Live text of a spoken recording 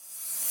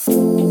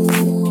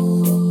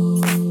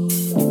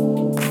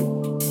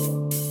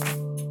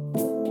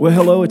Well,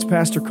 hello, it's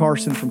Pastor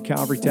Carson from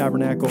Calvary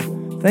Tabernacle.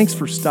 Thanks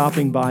for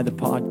stopping by the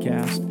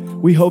podcast.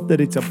 We hope that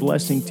it's a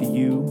blessing to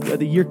you,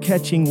 whether you're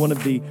catching one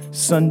of the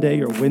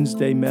Sunday or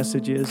Wednesday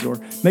messages,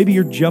 or maybe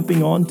you're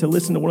jumping on to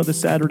listen to one of the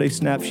Saturday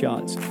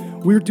snapshots.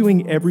 We're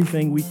doing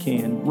everything we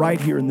can right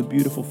here in the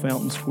beautiful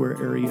Fountain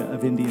Square area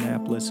of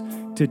Indianapolis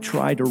to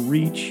try to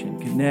reach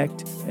and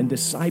connect and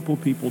disciple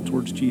people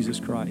towards Jesus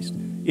Christ.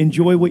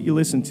 Enjoy what you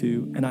listen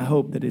to, and I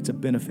hope that it's a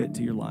benefit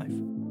to your life.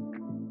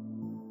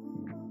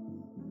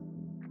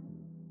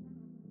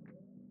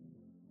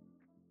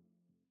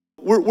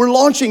 We're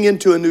launching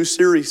into a new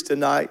series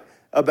tonight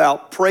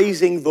about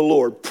praising the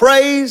Lord.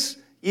 Praise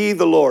ye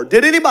the Lord.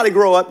 Did anybody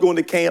grow up going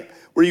to camp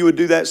where you would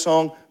do that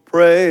song?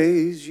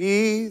 Praise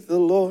ye the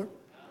Lord.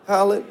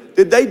 Hallelujah.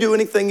 Did they do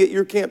anything at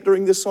your camp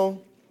during this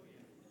song?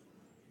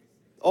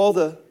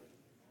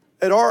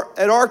 At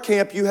our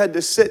camp, you had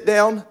to sit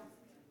down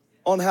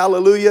on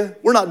Hallelujah.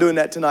 We're not doing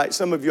that tonight.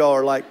 Some of y'all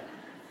are like,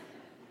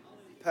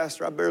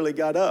 Pastor, I barely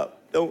got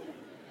up.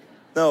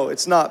 No,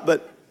 it's not.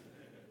 But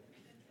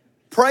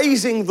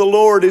praising the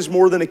Lord is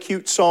more than a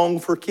cute song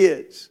for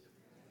kids.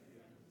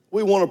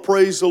 We want to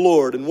praise the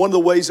Lord. And one of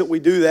the ways that we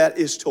do that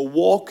is to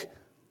walk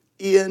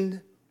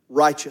in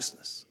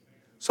righteousness.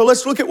 So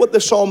let's look at what the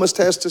psalmist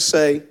has to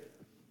say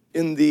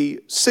in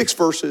the 6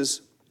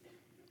 verses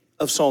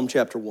of Psalm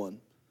chapter 1.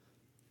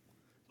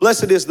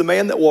 Blessed is the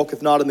man that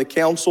walketh not in the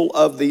counsel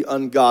of the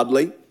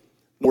ungodly,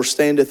 nor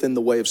standeth in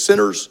the way of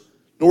sinners,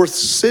 nor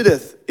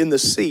sitteth in the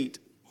seat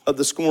of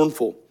the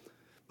scornful.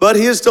 But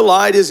his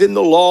delight is in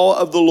the law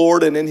of the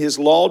Lord, and in his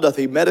law doth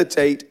he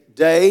meditate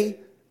day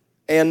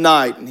and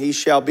night. And he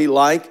shall be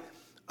like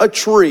a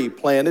tree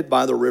planted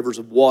by the rivers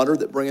of water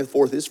that bringeth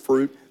forth his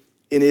fruit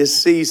in his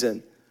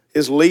season.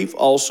 His leaf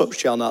also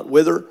shall not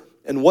wither,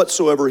 and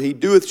whatsoever he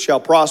doeth shall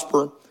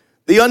prosper.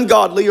 The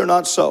ungodly are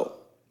not so,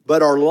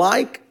 but are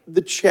like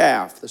the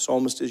chaff. The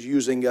psalmist is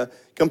using a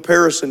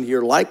comparison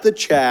here, like the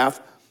chaff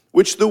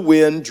which the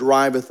wind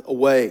driveth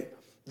away.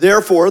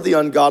 Therefore the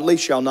ungodly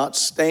shall not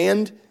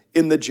stand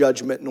in the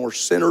judgment, nor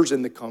sinners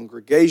in the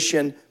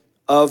congregation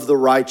of the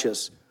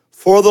righteous.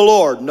 For the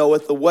Lord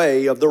knoweth the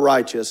way of the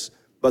righteous,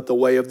 but the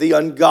way of the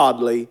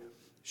ungodly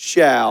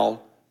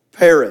shall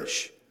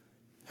perish.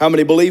 How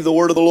many believe the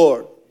word of the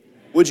Lord?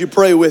 Would you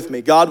pray with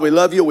me? God, we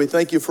love you. We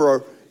thank you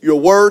for your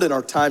word and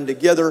our time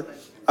together.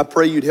 I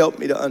pray you'd help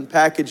me to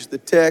unpackage the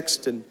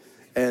text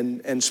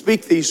and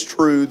speak these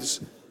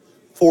truths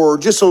for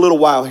just a little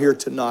while here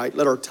tonight.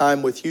 Let our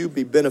time with you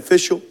be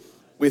beneficial.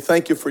 We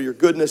thank you for your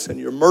goodness and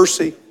your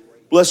mercy.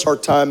 Bless our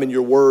time in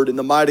your word in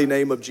the mighty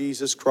name of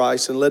Jesus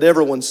Christ. And let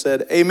everyone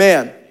said,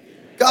 amen.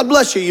 God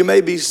bless you. You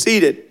may be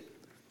seated.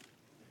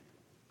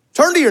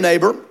 Turn to your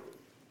neighbor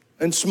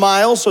and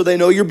smile so they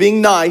know you're being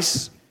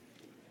nice.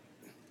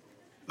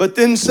 But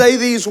then say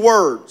these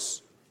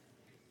words: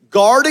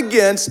 guard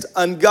against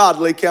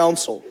ungodly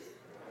counsel.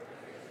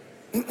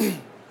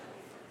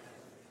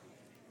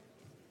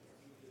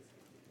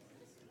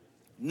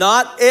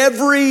 Not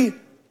every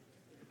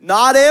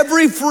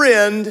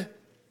friend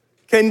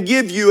can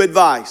give you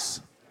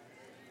advice.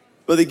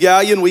 Brother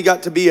Gallion, we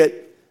got to be at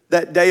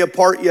that day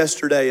apart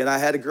yesterday, and I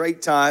had a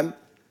great time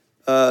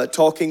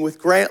talking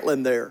with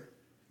Grantland there.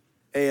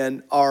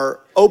 And our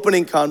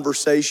opening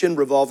conversation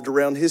revolved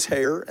around his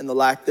hair and the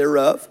lack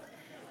thereof.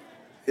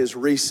 His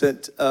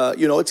recent,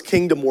 it's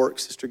kingdom work,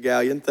 Sister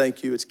Gallion.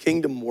 Thank you. It's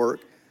kingdom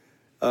work.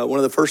 One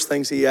of the first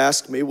things he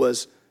asked me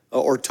was,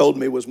 or told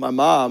me was, my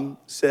mom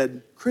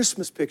said,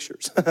 Christmas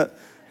pictures.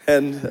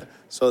 And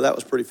so that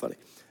was pretty funny.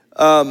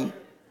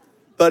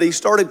 But he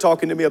started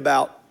talking to me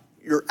about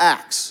your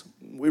axe.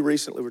 We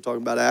recently were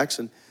talking about axe,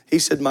 and he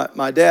said,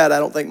 my dad, I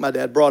don't think my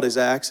dad brought his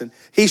axe. And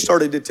he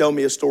started to tell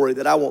me a story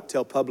that I won't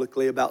tell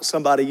publicly about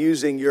somebody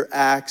using your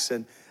axe.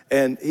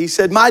 And he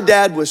said, my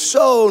dad was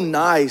so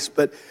nice,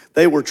 but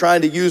they were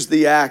trying to use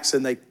the axe,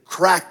 and they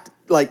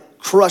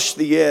crushed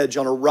the edge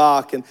on a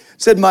rock. And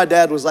said my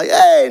dad was like,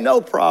 hey, no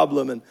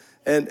problem.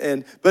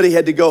 But he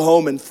had to go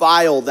home and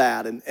file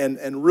that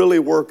and really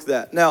work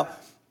that. Now,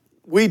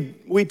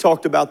 we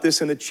talked about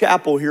this in a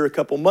chapel here a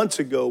couple months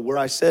ago, where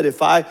I said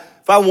if I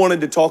wanted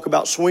to talk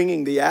about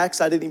swinging the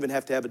axe, I didn't even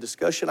have to have a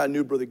discussion. I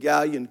knew Brother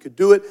Gallion could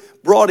do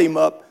it. Brought him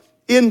up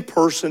in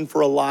person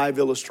for a live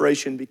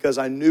illustration because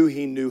I knew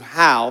he knew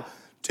how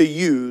to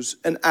use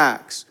an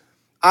axe.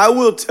 I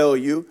will tell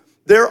you,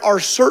 there are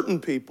certain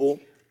people,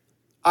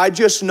 I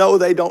just know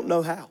they don't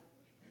know how.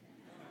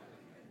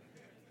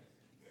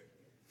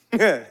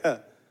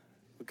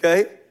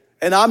 Okay?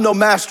 And I'm no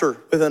master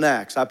with an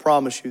axe, I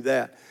promise you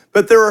that.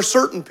 But there are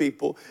certain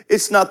people,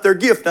 it's not their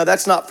gift. Now,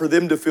 that's not for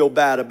them to feel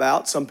bad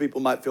about. Some people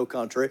might feel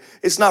contrary.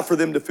 It's not for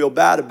them to feel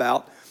bad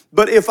about.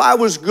 But if I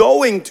was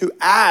going to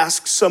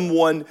ask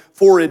someone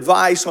for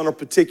advice on a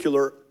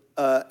particular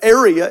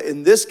area,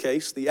 in this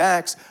case, the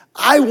axe,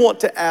 I want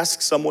to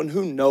ask someone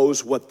who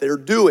knows what they're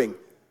doing.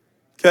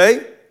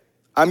 Okay?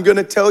 I'm going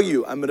to tell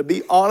you, I'm going to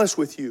be honest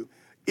with you.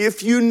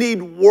 If you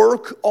need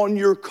work on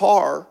your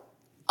car,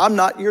 I'm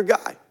not your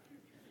guy.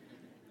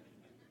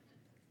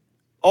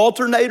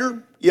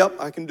 Alternator, yep,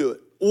 I can do it.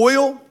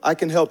 Oil, I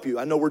can help you.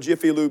 I know where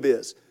Jiffy Lube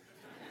is.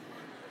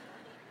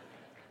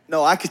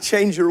 No, I could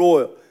change your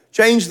oil.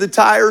 Change the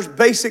tires,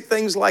 basic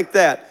things like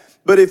that.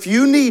 But if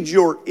you need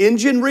your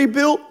engine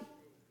rebuilt,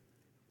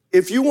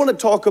 if you want to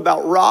talk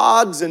about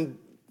rods, and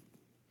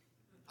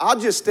I'll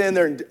just stand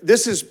there and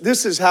this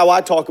is how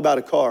I talk about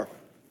a car.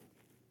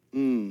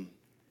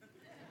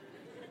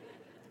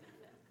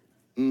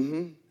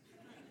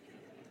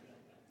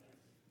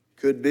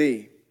 Could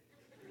be.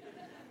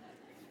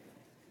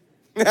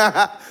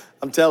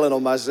 I'm telling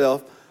on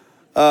myself.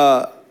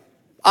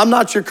 I'm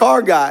not your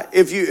car guy.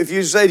 If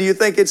you say, do you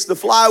think it's the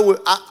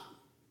flywheel?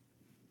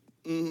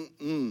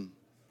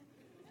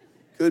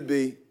 Could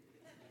be.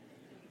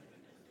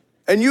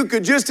 And you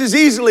could just as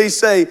easily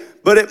say,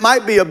 but it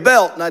might be a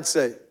belt. And I'd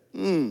say,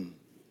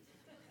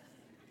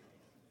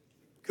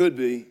 could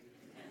be.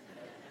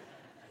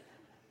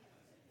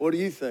 What do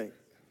you think?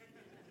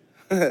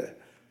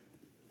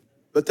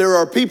 But there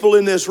are people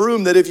in this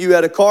room that if you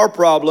had a car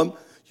problem,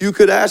 you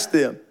could ask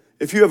them.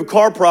 If you have a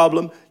car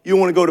problem, you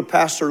want to go to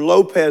Pastor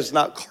Lopez,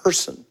 not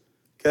Carson.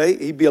 Okay?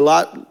 He'd be a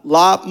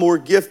lot more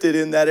gifted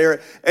in that area.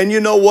 And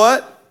you know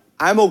what?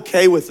 I'm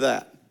okay with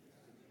that.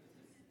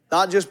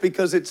 Not just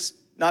because it's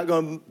not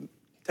going to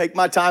take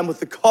my time with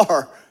the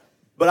car,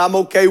 but I'm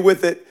okay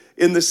with it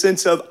in the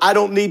sense of I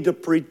don't need to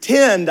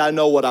pretend I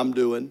know what I'm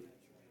doing.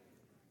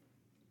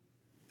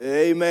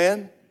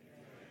 Amen.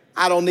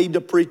 I don't need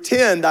to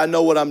pretend I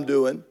know what I'm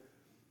doing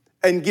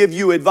and give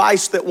you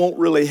advice that won't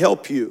really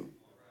help you.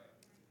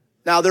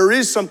 Now, there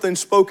is something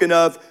spoken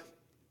of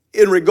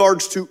in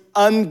regards to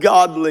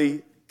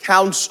ungodly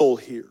counsel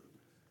here.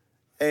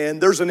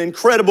 And there's an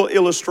incredible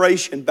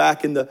illustration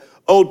back in the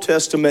Old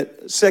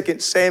Testament, 2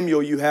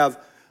 Samuel. You have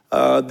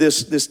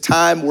this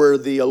time where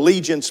the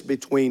allegiance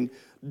between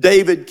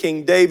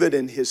King David,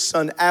 and his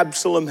son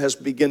Absalom has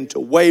begun to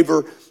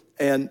waver.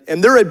 And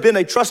there had been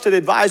a trusted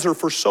advisor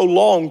for so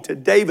long to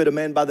David, a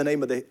man by the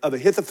name of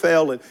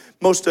Ahithophel. And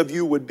most of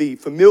you would be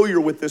familiar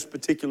with this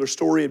particular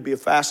story. It'd be a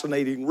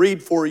fascinating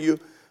read for you.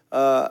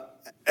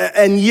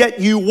 And yet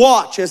you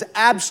watch as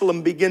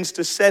Absalom begins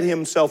to set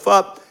himself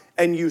up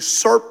and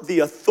usurp the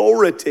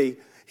authority.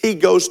 He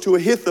goes to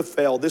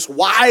Ahithophel, this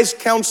wise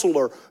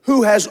counselor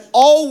who has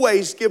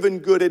always given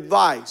good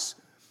advice.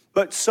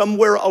 But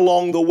somewhere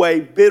along the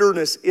way,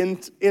 bitterness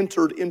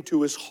entered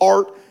into his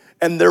heart,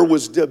 and there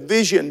was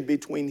division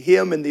between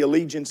him and the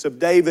allegiance of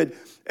David.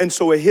 And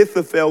so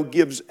Ahithophel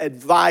gives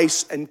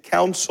advice and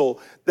counsel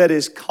that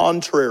is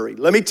contrary.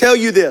 Let me tell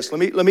you this.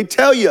 Let me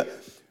tell you,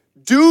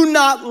 do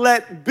not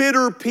let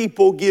bitter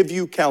people give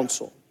you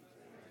counsel.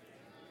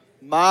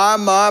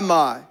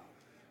 My.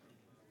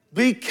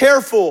 Be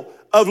careful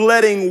of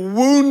letting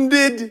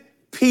wounded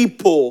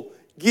people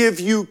give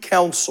you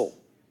counsel.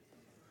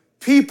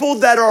 People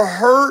that are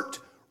hurt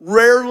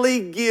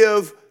rarely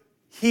give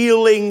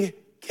healing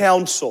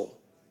counsel.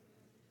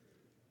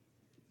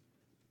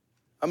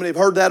 How many have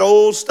heard that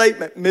old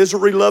statement,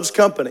 misery loves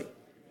company?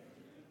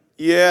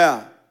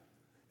 Yeah.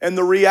 And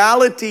the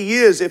reality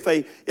is,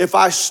 if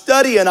I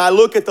study and I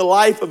look at the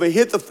life of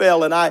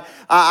Ahithophel and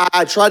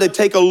I try to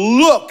take a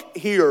look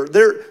here,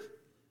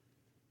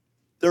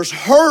 there's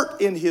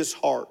hurt in his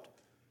heart,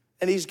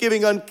 and he's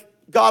giving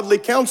ungodly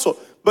counsel.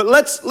 But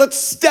let's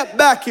step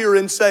back here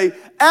and say,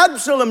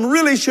 Absalom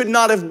really should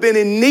not have been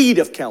in need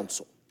of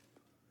counsel.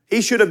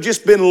 He should have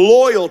just been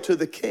loyal to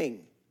the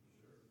king.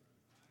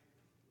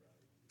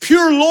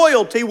 Pure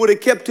loyalty would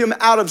have kept him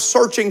out of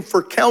searching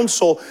for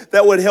counsel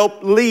that would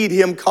help lead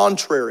him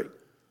contrary.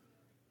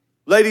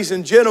 Ladies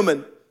and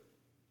gentlemen,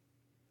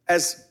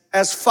 as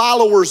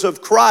followers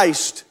of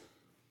Christ,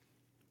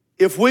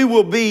 if we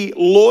will be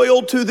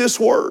loyal to this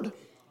word,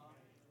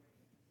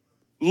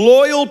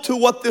 loyal to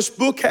what this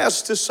book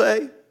has to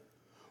say,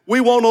 we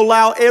won't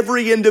allow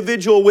every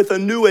individual with a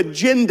new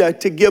agenda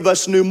to give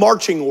us new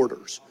marching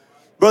orders.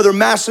 Brother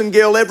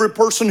Massengale, every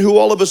person who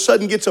all of a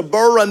sudden gets a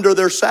burr under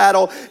their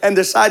saddle and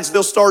decides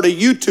they'll start a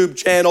YouTube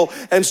channel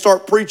and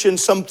start preaching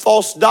some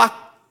false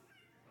doctrine.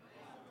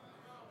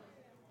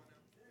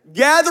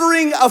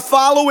 Gathering a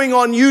following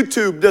on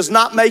YouTube does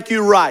not make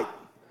you right.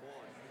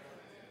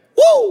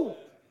 Woo!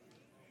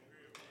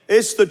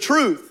 It's the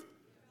truth.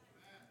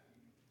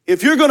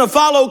 If you're going to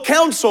follow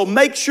counsel,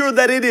 make sure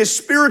that it is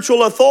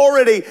spiritual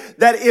authority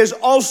that is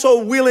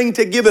also willing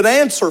to give an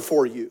answer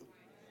for you.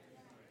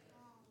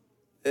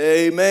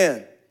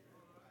 Amen.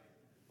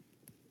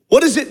 What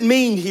does it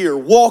mean here,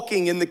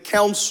 walking in the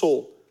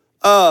counsel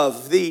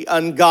of the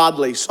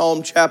ungodly?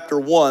 Psalm chapter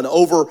 1.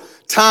 Over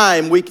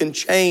time, we can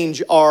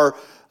change our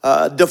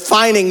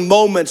defining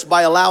moments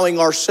by allowing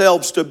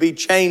ourselves to be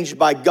changed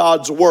by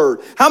God's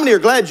word. How many are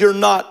glad you're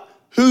not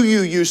who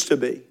you used to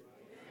be?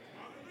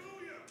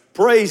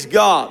 Praise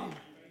God.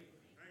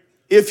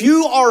 If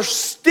you are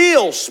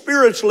still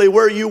spiritually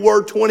where you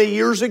were 20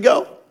 years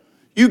ago,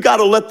 you got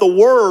to let the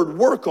word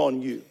work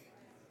on you.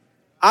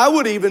 I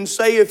would even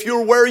say if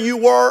you're where you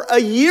were a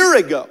year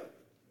ago,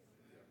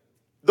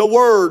 the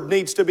word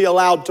needs to be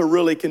allowed to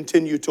really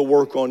continue to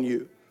work on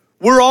you.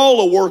 We're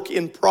all a work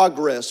in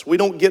progress. We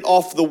don't get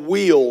off the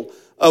wheel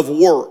of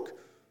work.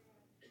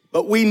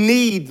 but we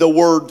need the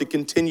word to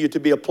continue to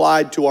be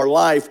applied to our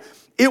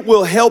life. It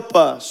will help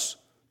us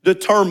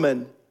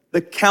determine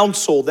the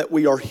counsel that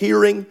we are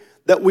hearing,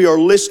 that we are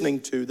listening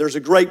to. There's a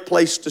great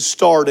place to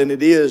start, and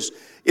it is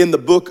in the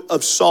book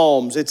of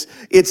Psalms.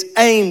 It's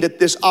aimed at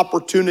this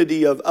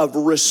opportunity of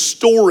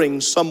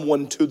restoring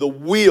someone to the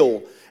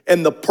will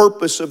and the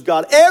purpose of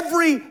God.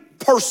 Every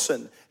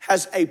person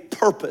has a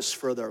purpose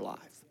for their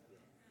life,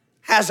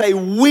 has a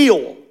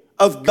will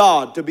of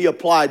God to be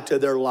applied to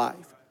their life.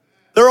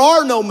 There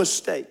are no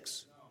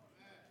mistakes.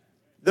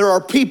 There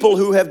are people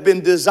who have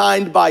been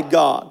designed by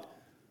God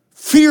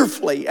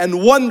fearfully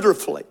and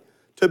wonderfully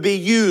to be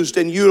used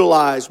and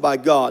utilized by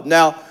God.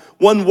 Now,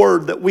 one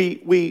word that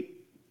we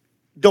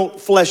don't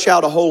flesh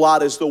out a whole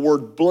lot is the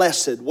word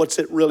blessed. What's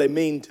it really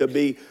mean to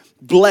be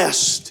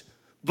blessed?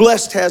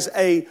 Blessed has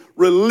a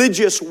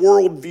religious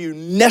worldview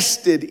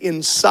nested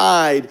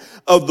inside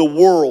of the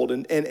world.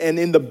 And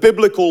in the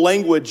biblical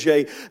language,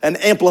 an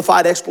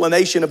amplified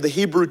explanation of the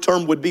Hebrew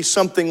term would be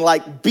something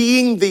like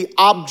being the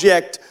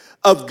object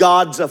of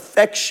God's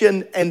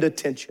affection and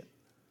attention.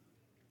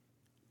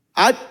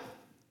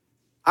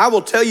 I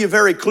will tell you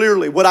very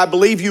clearly what I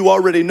believe you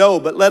already know,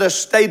 but let us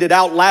state it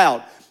out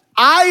loud.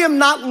 I am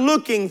not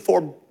looking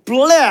for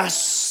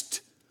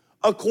blessed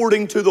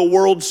according to the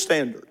world's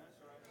standard.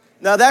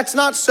 Now, that's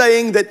not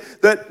saying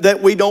that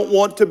we don't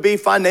want to be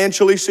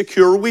financially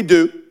secure. We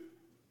do.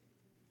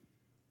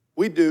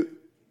 We do.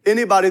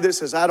 Anybody that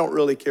says, I don't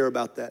really care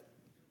about that.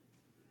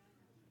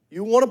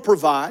 You want to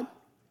provide.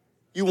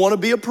 You want to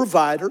be a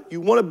provider.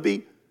 You want to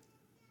be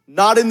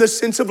not in the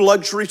sense of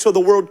luxury so the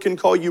world can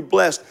call you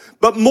blessed.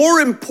 But more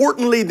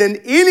importantly than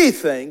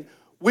anything,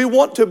 we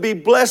want to be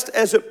blessed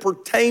as it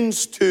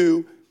pertains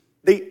to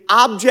the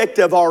object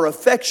of our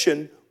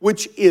affection,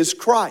 which is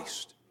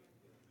Christ.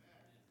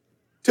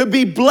 To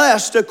be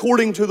blessed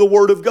according to the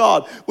Word of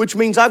God, which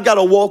means I've got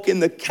to walk in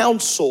the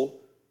counsel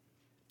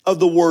of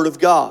the Word of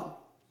God.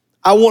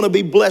 I want to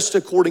be blessed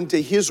according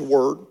to His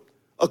Word,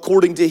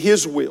 according to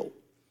His will.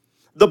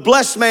 The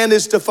blessed man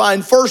is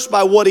defined first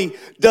by what he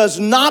does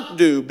not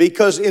do,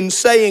 because in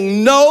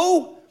saying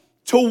no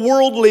to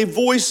worldly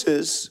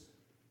voices,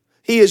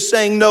 he is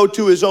saying no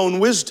to his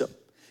own wisdom,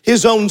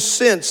 his own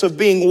sense of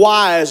being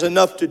wise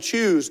enough to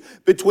choose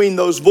between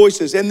those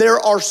voices. And there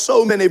are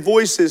so many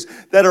voices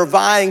that are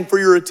vying for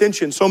your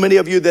attention. So many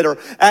of you that are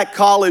at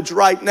college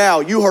right now,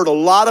 you heard a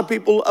lot of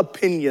people's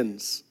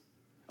opinions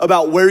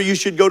about where you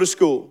should go to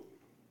school.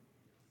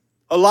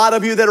 A lot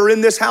of you that are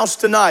in this house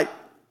tonight,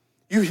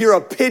 you hear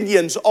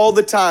opinions all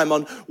the time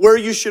on where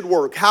you should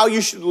work, how you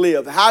should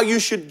live, how you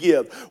should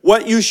give,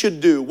 what you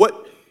should do.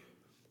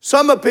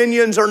 Some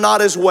opinions are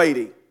not as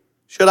weighty.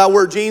 Should I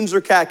wear jeans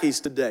or khakis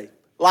today?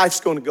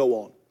 Life's going to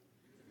go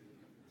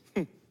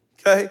on.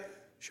 Okay?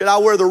 Should I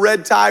wear the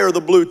red tie or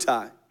the blue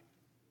tie?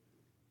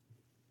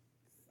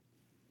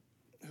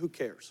 Who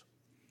cares?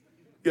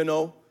 You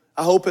know,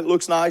 I hope it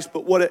looks nice,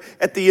 but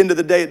at the end of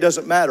the day, it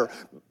doesn't matter.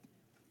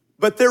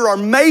 But there are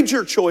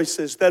major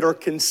choices that are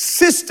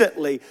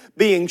consistently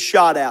being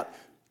shot at.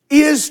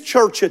 Is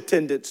church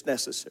attendance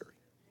necessary?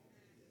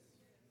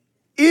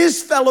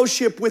 Is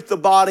fellowship with the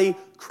body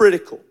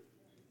critical?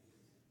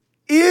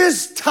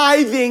 Is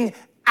tithing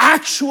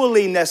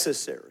actually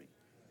necessary?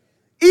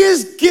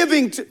 Is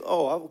giving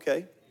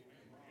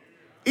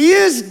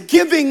Is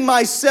giving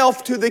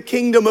myself to the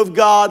kingdom of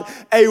God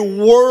a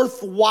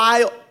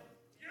worthwhile?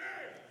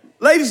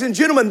 Ladies and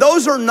gentlemen,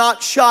 those are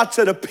not shots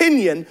at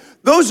opinion.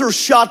 Those are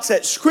shots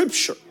at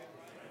Scripture.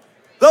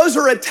 Those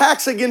are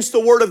attacks against the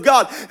Word of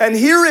God. And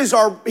here is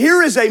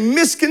a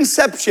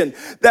misconception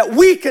that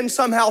we can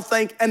somehow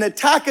think an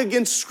attack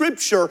against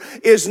Scripture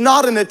is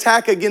not an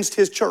attack against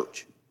His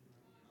church.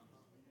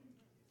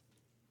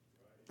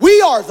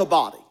 We are the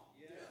body.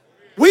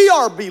 We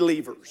are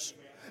believers.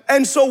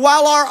 And so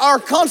while our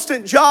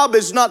constant job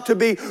is not to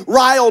be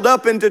riled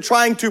up into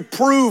trying to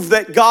prove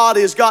that God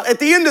is God, at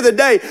the end of the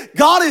day,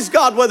 God is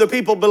God whether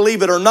people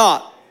believe it or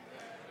not.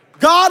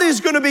 God is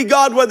going to be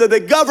God whether the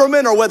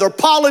government or whether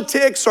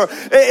politics, or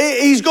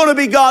He's going to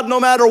be God no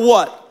matter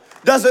what.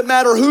 Doesn't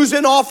matter who's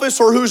in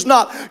office or who's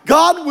not.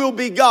 God will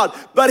be God.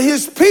 But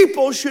His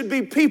people should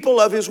be people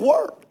of His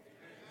Word,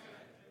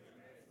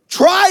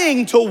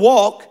 trying to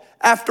walk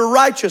after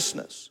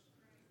righteousness,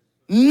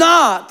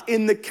 not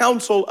in the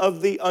counsel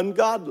of the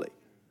ungodly.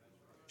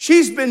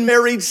 She's been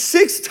married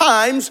 6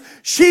 times.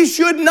 She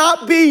should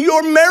not be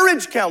your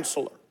marriage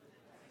counselor.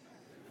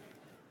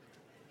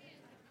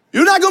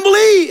 You're not going to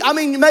believe. I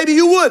mean, maybe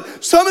you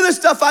would. Some of the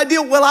stuff I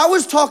deal, I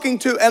was talking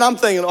to, and I'm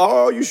thinking,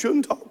 oh, you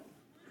shouldn't talk.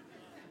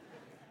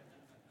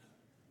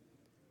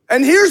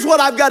 And here's what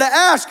I've got to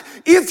ask.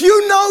 If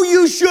you know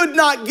you should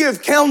not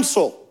give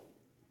counsel,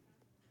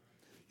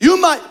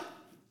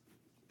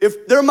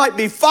 if there might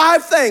be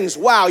 5 things,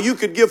 you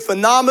could give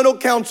phenomenal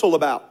counsel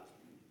about.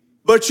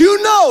 But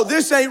you know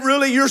this ain't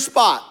really your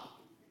spot.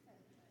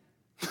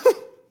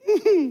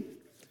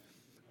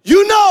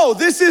 You know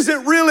this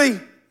isn't really.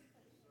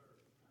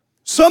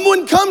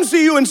 Someone comes to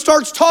you and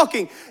starts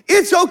talking.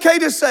 It's okay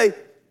to say,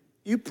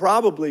 you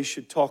probably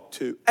should talk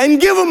to,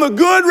 and give them a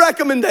good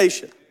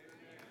recommendation.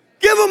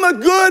 Give them a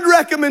good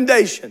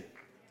recommendation.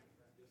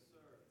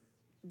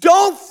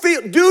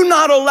 Do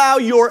not allow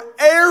your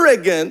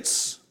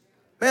arrogance,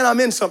 man, I'm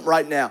in something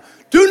right now.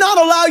 Do not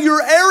allow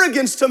your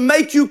arrogance to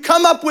make you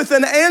come up with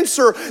an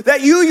answer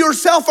that you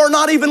yourself are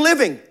not even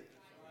living.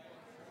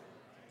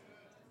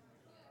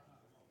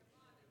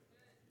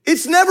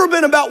 It's never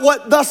been about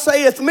what thus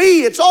saith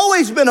me. It's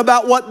always been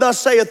about what thus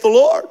saith the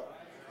Lord.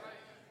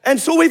 And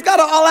so we've got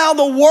to allow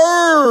the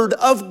Word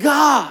of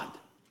God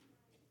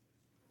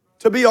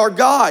to be our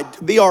guide,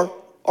 to be our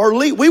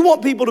lead. We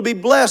want people to be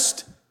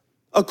blessed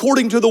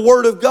according to the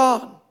Word of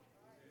God.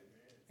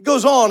 It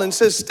goes on and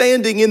says,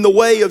 standing in the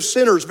way of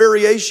sinners,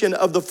 variation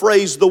of the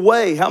phrase, the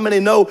way. How many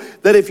know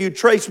that if you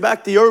trace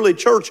back the early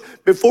church,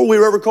 before we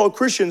were ever called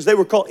Christians, they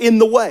were called in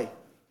the way.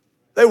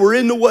 They were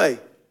in the way.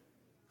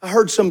 I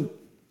heard some,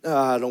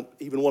 I don't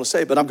even want to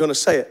say it, but I'm going to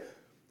say it.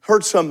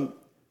 Heard some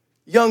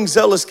young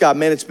zealous guy,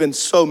 man, it's been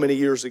so many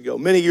years ago.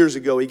 Many years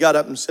ago, he got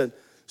up and said,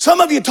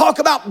 some of you talk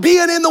about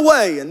being in the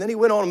way. And then he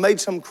went on and made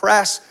some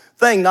crass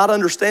thing, not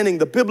understanding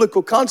the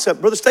biblical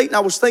concept. Brother Staten, I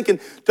was thinking,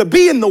 to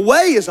be in the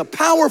way is a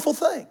powerful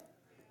thing.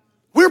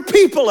 We're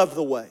people of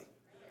the way.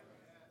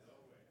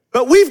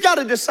 But we've got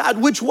to decide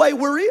which way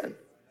we're in.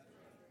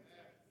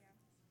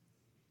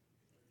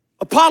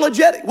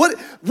 Apologetic.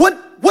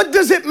 What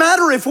does it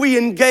matter if we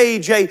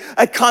engage a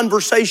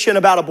conversation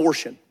about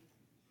abortion?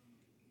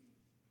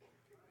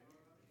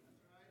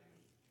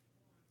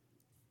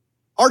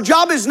 Our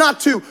job is not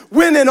to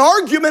win an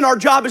argument. Our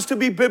job is to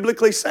be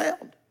biblically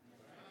sound.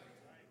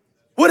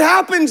 What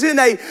happens in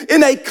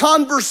a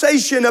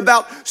conversation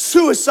about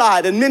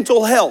suicide and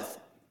mental health?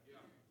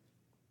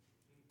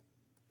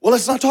 Well,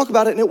 let's not talk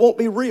about it and it won't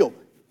be real.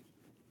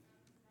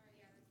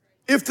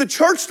 If the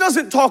church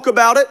doesn't talk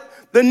about it,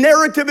 the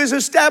narrative is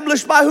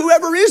established by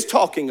whoever is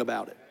talking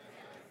about it.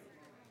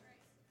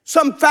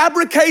 Some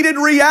fabricated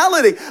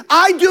reality.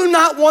 I do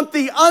not want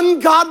the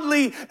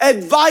ungodly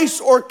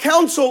advice or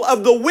counsel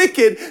of the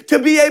wicked to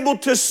be able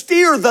to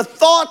steer the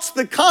thoughts,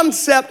 the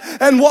concept,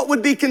 and what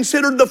would be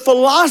considered the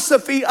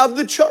philosophy of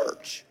the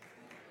church.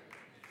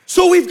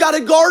 So we've got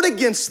to guard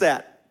against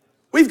that.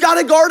 We've got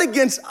to guard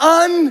against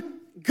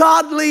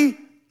ungodly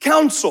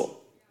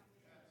counsel.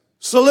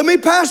 So let me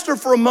pastor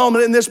for a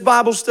moment in this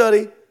Bible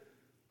study.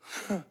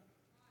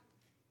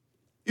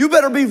 You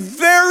better be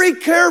very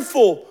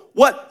careful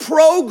what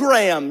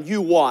program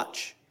you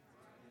watch.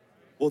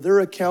 Well, they're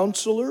a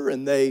counselor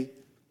and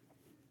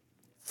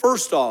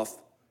first off,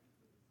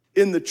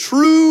 in the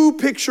true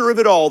picture of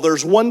it all,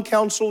 there's one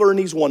counselor and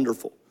he's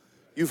wonderful.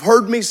 You've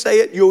heard me say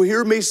it, you'll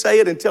hear me say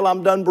it until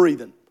I'm done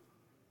breathing.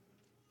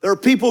 There are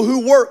people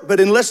who work, but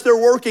unless they're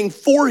working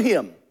for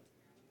him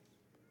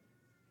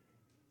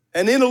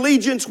and in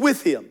allegiance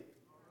with him,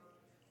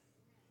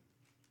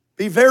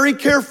 be very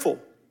careful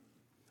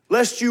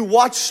lest you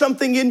watch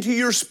something into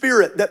your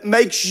spirit that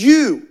makes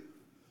you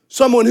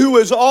someone who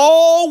has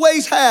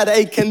always had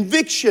a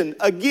conviction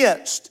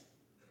against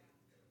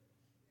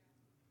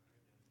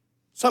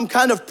some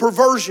kind of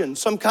perversion,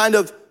 some kind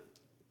of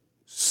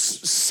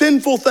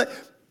sinful thing.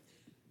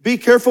 Be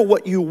careful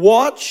what you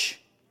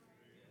watch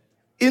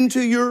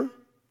into your...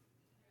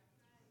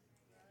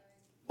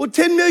 Well,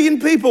 10 million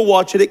people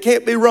watch it. It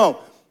can't be wrong.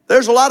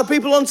 There's a lot of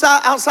people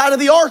outside of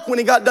the ark when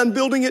he got done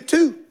building it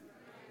too.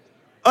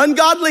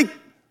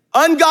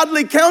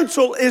 Ungodly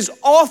counsel is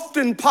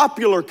often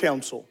popular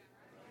counsel.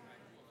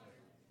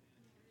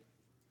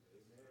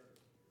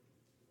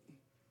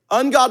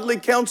 Ungodly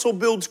counsel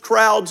builds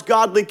crowds.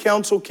 Godly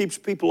counsel keeps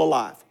people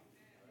alive.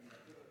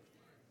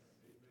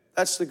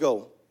 That's the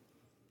goal.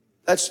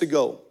 That's the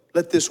goal.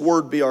 Let this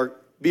word be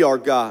our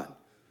God.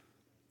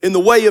 In the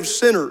way of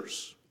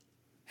sinners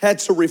had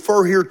to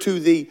refer here to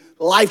the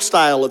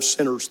lifestyle of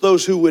sinners,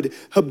 those who would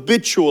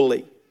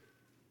habitually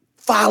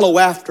follow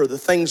after the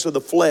things of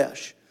the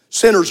flesh.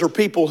 Sinners are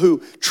people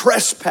who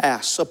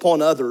trespass upon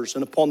others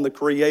and upon the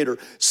Creator,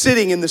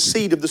 sitting in the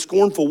seat of the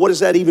scornful. What does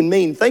that even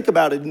mean? Think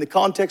about it in the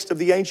context of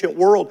the ancient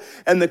world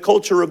and the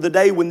culture of the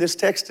day when this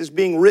text is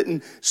being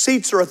written.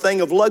 Seats are a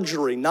thing of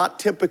luxury, not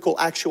typical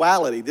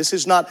actuality. This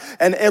is not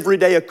an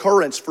everyday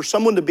occurrence. For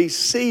someone to be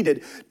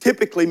seated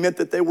typically meant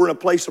that they were in a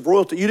place of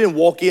royalty. You didn't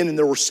walk in and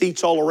there were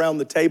seats all around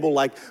the table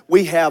like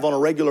we have on a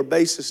regular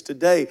basis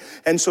today.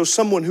 And so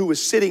someone who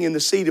was sitting in the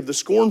seat of the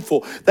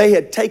scornful, they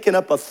had taken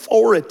up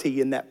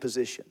authority in that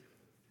position.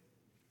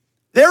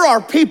 There are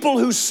people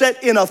who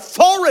sit in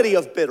authority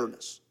of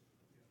bitterness.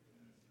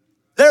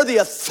 They're the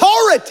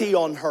authority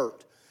on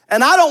hurt.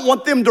 And I don't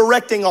want them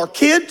directing our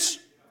kids.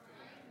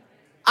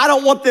 I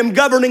don't want them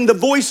governing the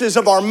voices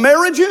of our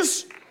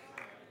marriages.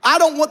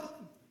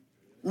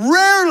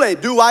 Rarely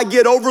do I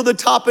get over the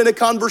top in a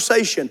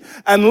conversation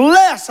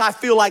unless I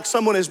feel like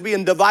someone is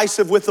being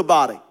divisive with the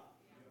body.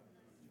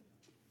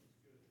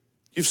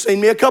 You've seen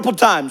me a couple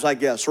times, I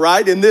guess,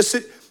 right?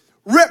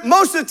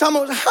 Most of the time,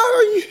 how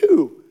are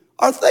you?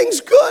 Are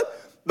things good?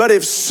 But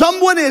if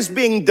someone is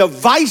being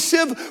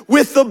divisive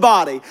with the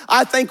body,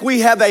 I think we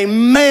have a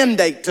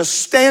mandate to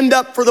stand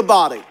up for the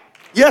body.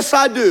 Yes,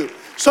 I do.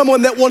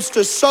 Someone that wants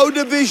to sow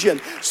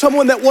division,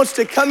 someone that wants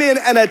to come in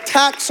and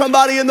attack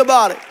somebody in the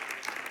body.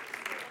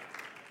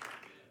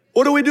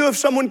 What do we do if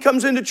someone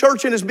comes into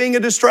church and is being a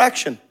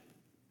distraction?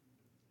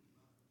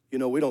 You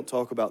know, we don't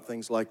talk about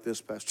things like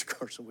this, Pastor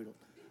Carson.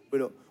 We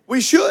don't.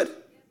 We should.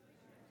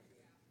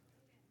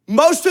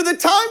 Most of the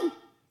time,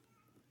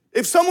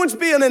 if someone's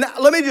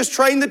let me just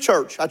train the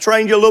church. I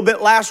trained you a little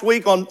bit last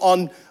week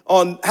on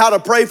how to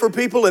pray for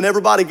people, and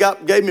everybody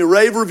gave me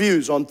rave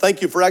reviews on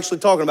thank you for actually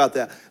talking about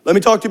that. Let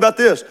me talk to you about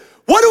this.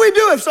 What do we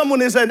do if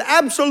someone is an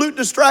absolute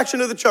distraction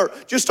to the church?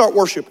 Just start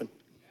worshiping.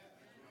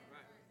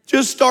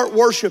 Just start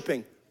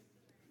worshiping.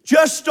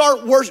 Just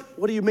start worshiping.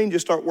 What do you mean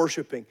just start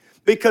worshiping?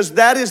 Because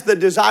that is the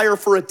desire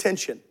for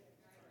attention.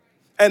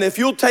 And if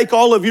you'll take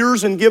all of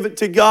yours and give it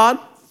to God,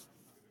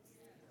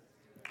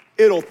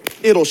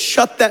 it'll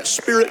shut that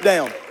spirit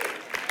down.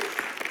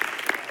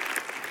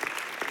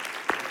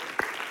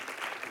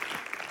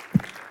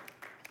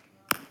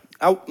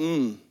 I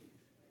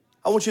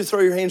want you to throw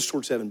your hands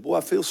towards heaven. Boy,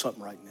 I feel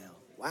something right now.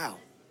 Wow.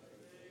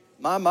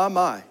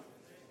 My.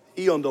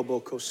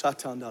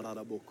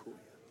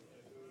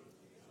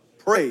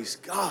 Praise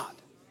God.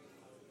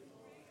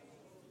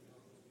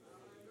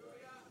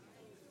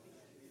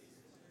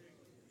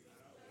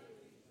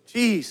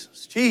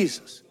 Jesus,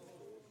 Jesus,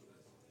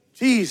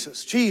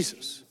 Jesus,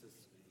 Jesus.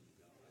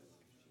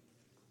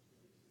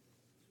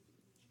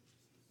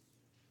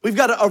 We've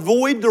got to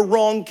avoid the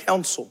wrong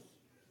counsel.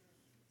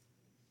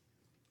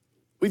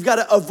 We've got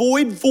to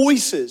avoid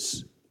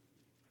voices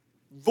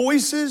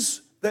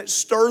that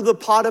stir the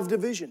pot of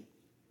division.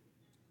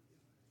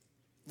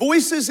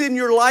 Voices in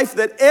your life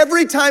that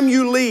every time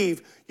you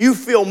leave, you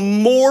feel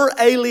more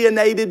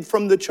alienated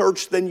from the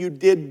church than you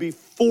did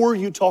before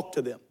you talked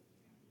to them.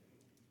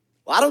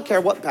 Well, I don't care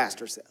what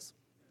pastor says.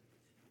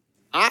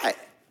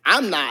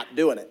 I'm not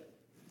doing it.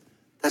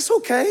 That's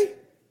okay.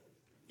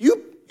 You're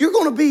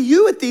going to be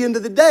you at the end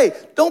of the day.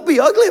 Don't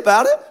be ugly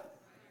about it.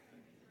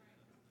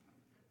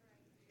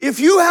 If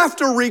you have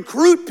to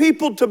recruit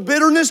people to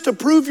bitterness to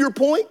prove your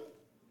point,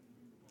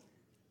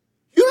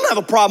 you don't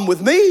have a problem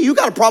with me. You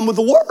got a problem with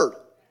the word.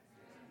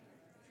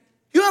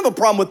 You don't have a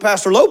problem with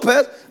Pastor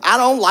Lopez. I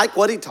don't like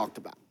what he talked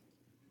about.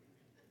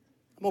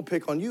 I'm going to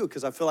pick on you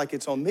because I feel like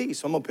it's on me,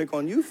 so I'm going to pick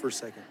on you for a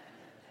second.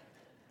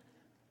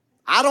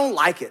 I don't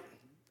like it.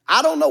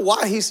 I don't know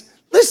why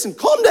listen,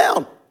 calm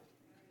down.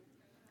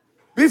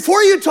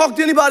 Before you talk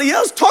to anybody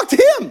else, talk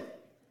to him.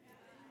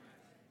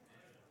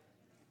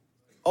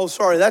 Oh,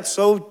 sorry, that's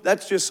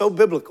just so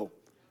biblical.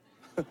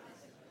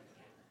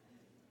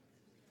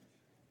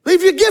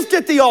 Leave your gift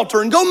at the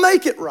altar and go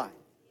make it right.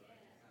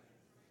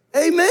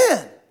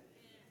 Amen.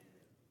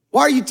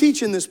 Why are you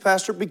teaching this,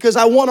 Pastor? Because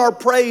I want our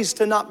praise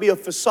to not be a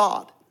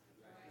facade.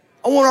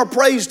 I want our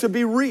praise to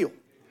be real.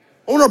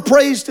 I want our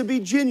praise to be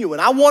genuine.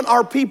 I want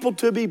our people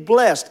to be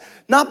blessed,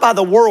 not by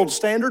the world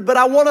standard, but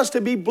I want us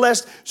to be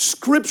blessed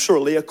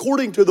scripturally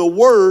according to the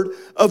word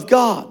of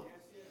God.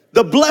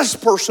 The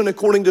blessed person,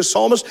 according to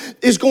Psalmist,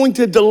 is going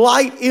to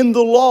delight in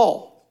the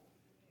law.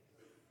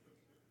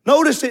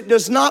 Notice it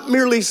does not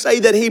merely say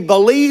that he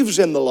believes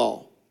in the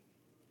law.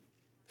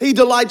 He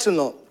delights in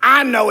the law.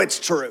 I know it's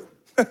true.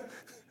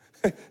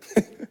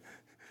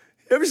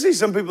 You ever see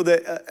some people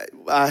that,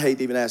 I hate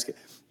to even ask it,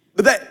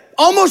 but they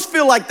almost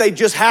feel like they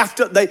just have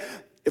to,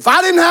 if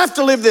I didn't have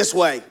to live this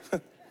way.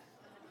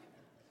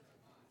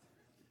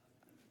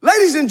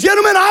 Ladies and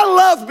gentlemen, I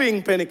love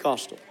being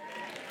Pentecostal.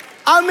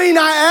 I mean,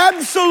 I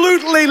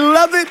absolutely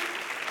love it.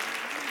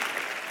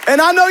 And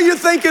I know you're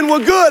thinking,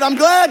 well, good, I'm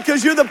glad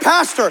because you're the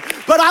pastor.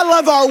 But I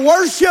love our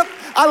worship.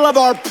 I love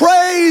our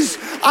praise.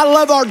 I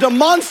love our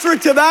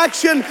demonstrative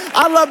action.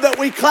 I love that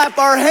we clap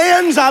our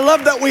hands. I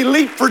love that we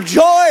leap for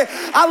joy.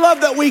 I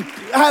love that we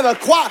have a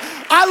choir.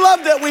 I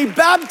love that we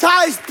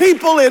baptize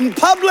people in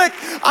public.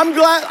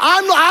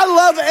 I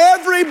love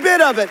every bit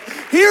of it.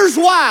 Here's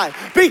why.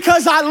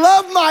 Because I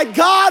love my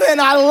God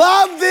and I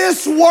love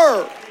this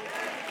word.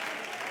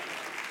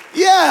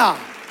 Yeah.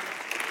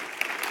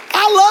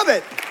 I love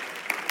it.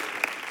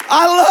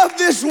 I love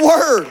this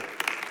word.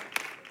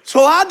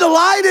 So I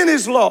delight in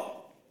his law.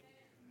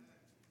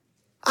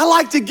 I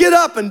like to get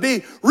up and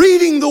be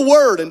reading the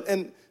word.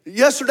 And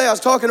yesterday I was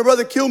talking to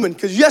Brother Kuhlman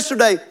because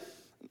yesterday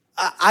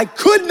I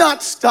could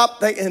not stop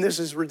thinking, and this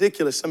is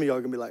ridiculous. Some of y'all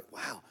are going to be like,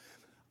 wow.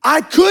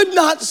 I could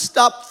not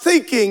stop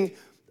thinking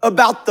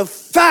about the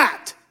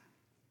fat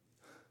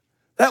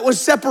that was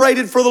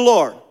separated for the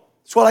Lord.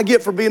 That's what I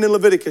get for being in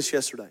Leviticus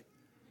yesterday.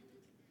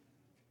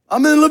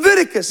 I'm in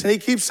Leviticus, and he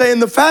keeps saying,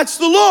 the fat's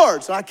the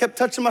Lord's. And I kept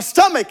touching my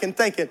stomach and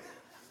thinking,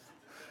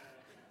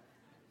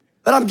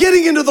 that I'm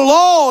getting into the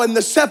law and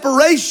the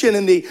separation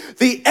and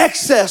the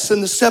excess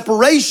and the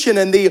separation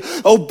and the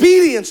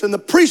obedience and the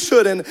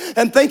priesthood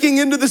and thinking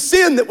into the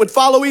sin that would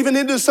follow even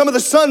into some of the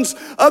sons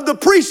of the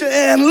priest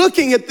and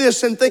looking at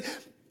this and think.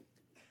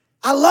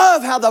 I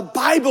love how the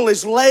Bible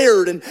is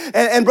layered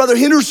and Brother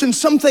Henderson,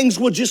 some things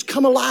will just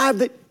come alive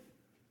that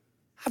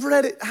I've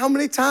read it how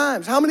many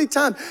times,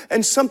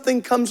 and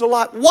something comes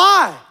alive.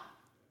 Why?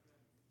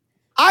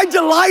 I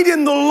delight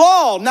in the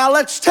law. Now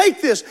let's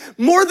take this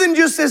more than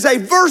just as a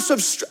verse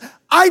of,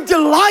 I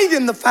delight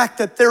in the fact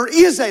that there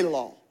is a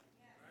law.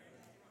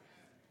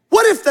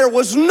 What if there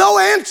was no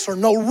answer,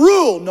 no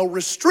rule, no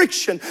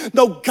restriction,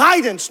 no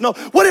guidance?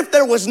 What if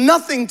there was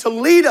nothing to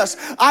lead us?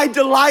 I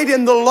delight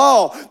in the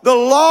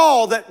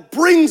law that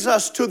brings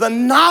us to the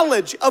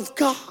knowledge of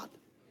God.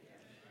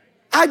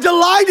 I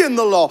delight in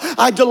the law.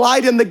 I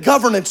delight in the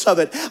governance of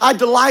it. I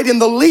delight in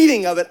the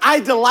leading of it. I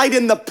delight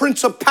in the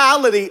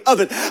principality of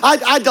it.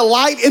 I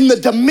delight in the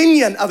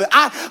dominion of it.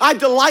 I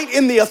delight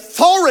in the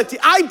authority.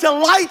 I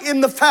delight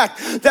in the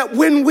fact that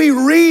when we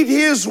read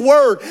His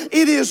Word,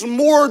 it is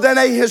more than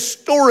a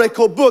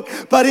historical book,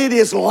 but it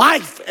is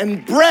life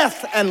and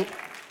breath. And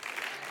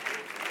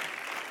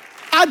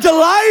I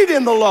delight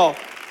in the law.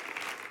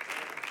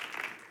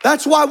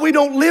 That's why we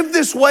don't live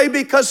this way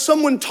because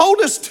someone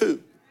told us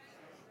to.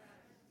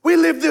 We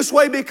live this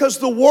way because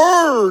the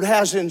Word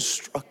has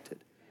instructed.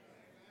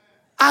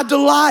 I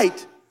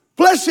delight.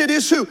 Blessed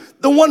is who?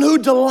 The one who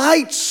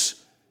delights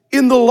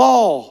in the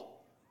law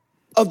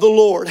of the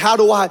Lord. How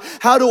do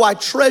I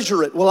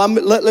treasure it? Well,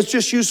 let's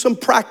just use some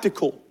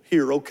practical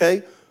here,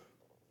 okay?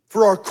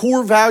 For our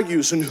core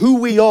values and who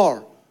we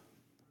are.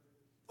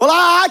 Well,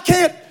 I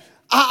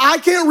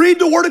can't read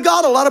the Word of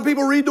God. A lot of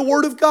people read the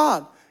Word of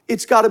God.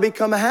 It's got to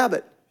become a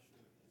habit.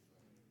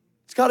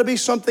 It's got to be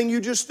something you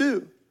just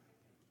do.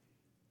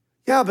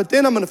 Yeah, but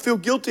then I'm going to feel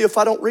guilty if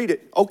I don't read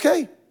it.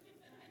 Okay.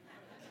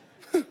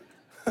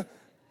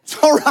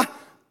 It's all right.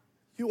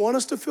 You want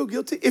us to feel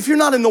guilty? If you're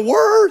not in the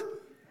Word,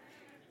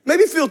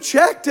 maybe feel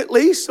checked at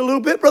least a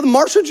little bit. Brother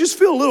Marshall, just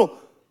feel a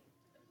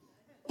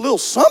little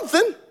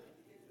something.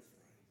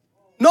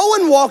 No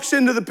one walks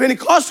into the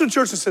Pentecostal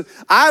church and says,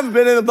 I haven't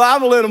been in the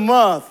Bible in a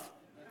month.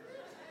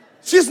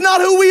 It's just not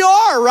who we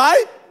are,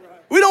 right?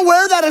 We don't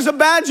wear that as a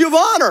badge of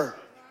honor.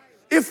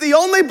 If the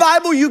only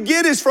Bible you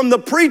get is from the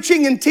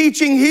preaching and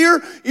teaching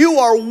here, you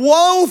are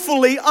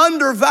woefully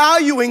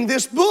undervaluing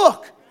this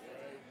book.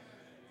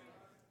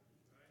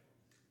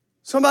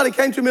 Somebody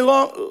came to me a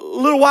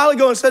little while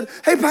ago and said,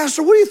 hey,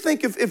 Pastor, what do you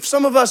think if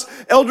some of us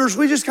elders,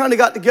 we just kind of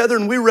got together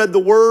and we read the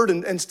Word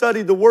and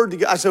studied the Word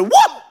together? I said,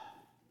 what?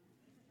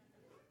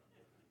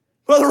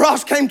 Brother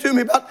Ross came to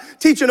me about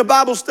teaching a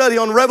Bible study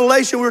on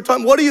Revelation. We were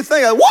talking, what do you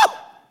think? I said, what?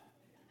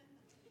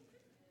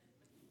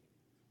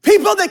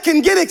 People that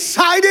can get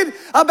excited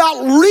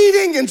about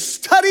reading and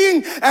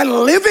studying and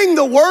living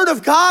the Word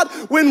of God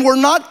when we're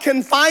not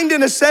confined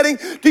in a setting.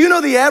 Do you know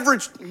the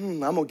average, I'm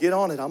going to get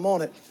on it, I'm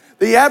on it.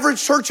 The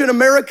average church in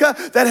America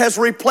that has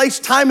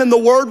replaced time in the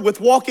Word with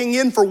walking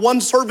in for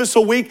one service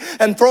a week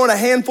and throwing a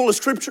handful of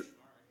Scripture?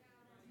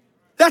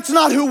 That's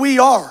not who we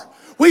are.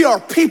 We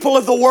are people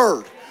of the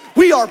Word.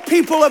 We are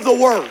people of the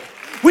Word.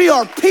 We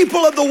are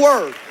people of the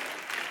Word.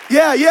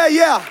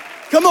 Yeah.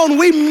 Come on,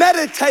 we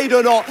meditate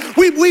on it.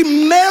 We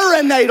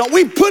marinate on it.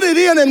 We put it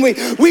in and we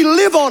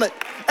live on it.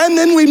 And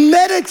then we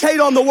meditate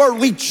on the Word.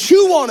 We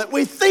chew on it.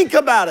 We think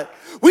about it.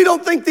 We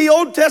don't think the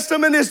Old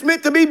Testament is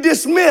meant to be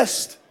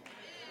dismissed.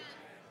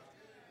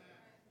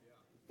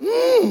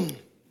 Yeah.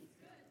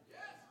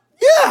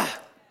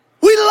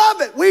 We love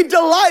it. We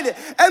delight it.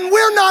 And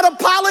we're not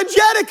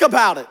apologetic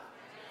about it.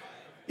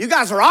 You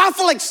guys are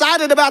awful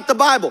excited about the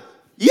Bible.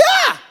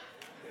 Yeah.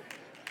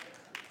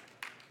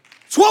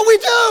 It's what we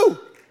do.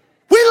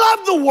 We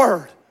love the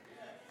Word.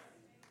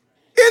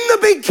 In the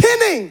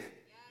beginning.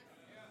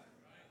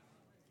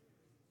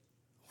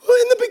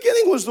 Well, in the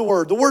beginning was the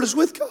Word. The Word is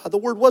with God. The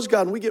Word was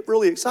God. And we get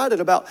really excited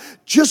about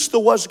just the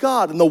was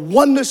God and the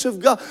oneness of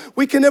God.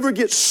 We can never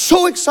get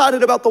so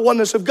excited about the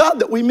oneness of God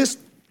that we miss.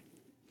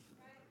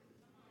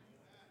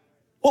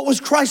 What was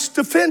Christ's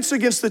defense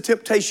against the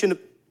temptation?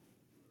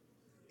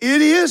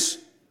 It is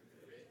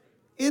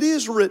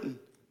written.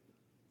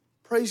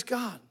 Praise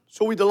God.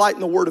 So we delight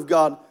in the Word of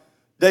God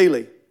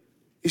daily.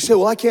 You say,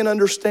 well, I can't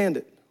understand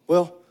it.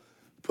 Well,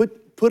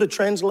 put a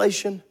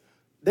translation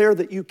there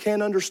that you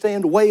can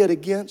understand, weigh it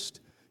against.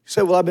 You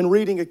say, well, I've been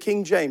reading a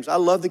King James. I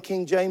love the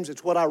King James.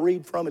 It's what I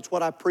read from. It's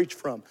what I preach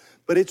from.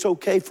 But it's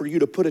okay for you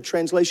to put a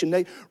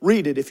translation.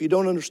 Read it. If you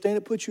don't understand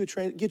it,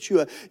 get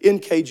you a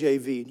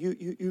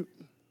NKJV.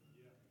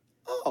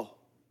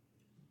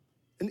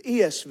 An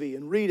ESV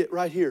and read it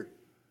right here.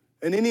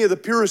 And any of the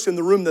purists in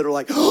the room that are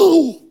like,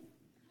 oh,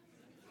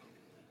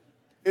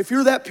 if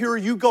you're that pure,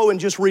 you go and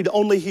just read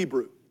only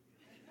Hebrew.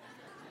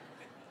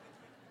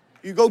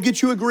 You go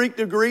get you a Greek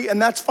degree,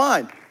 and that's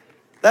fine.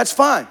 That's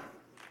fine.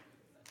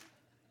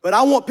 But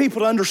I want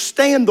people to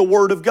understand the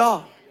Word of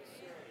God.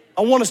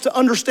 I want us to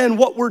understand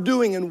what we're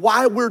doing and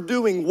why we're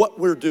doing what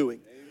we're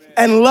doing. Amen.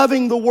 And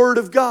loving the Word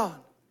of God.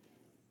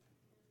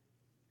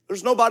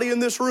 There's nobody in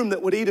this room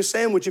that would eat a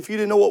sandwich if you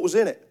didn't know what was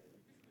in it.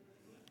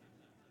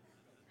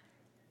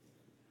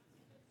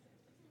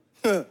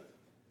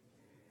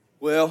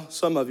 Well,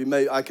 some of you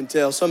may, I can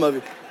tell, some of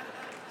you.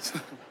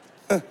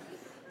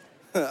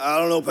 I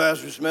don't know,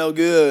 Pastor, smell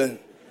good.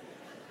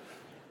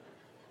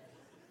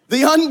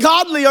 The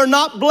ungodly are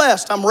not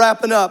blessed. I'm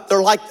wrapping up.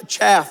 They're like the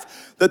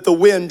chaff that the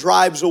wind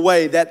drives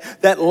away.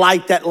 That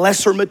light, that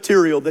lesser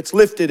material that's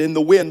lifted and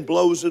the wind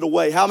blows it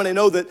away. How many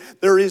know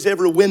that there is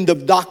every wind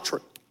of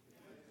doctrine?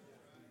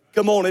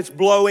 Come on, it's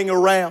blowing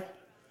around.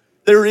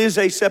 There is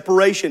a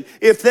separation.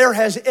 If there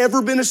has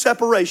ever been a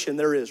separation,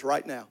 there is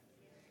right now.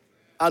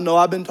 I know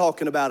I've been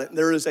talking about it.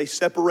 There is a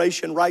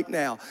separation right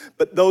now.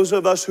 But those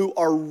of us who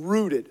are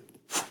rooted,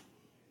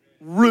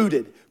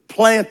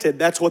 planted,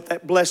 that's what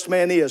that blessed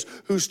man is,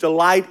 whose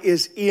delight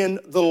is in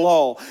the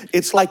law.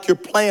 It's like you're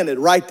planted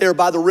right there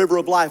by the river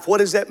of life. What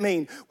does that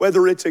mean?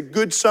 Whether it's a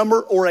good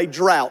summer or a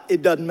drought,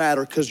 it doesn't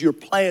matter because you're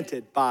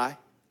planted by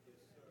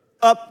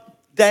up,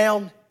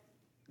 down,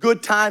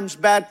 good times,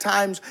 bad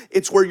times.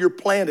 It's where you're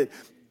planted.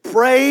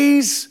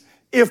 Praise.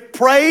 If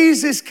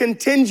praise is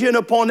contingent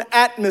upon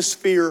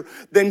atmosphere,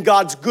 then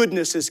God's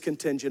goodness is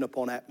contingent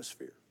upon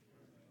atmosphere.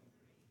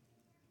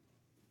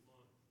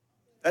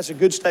 That's a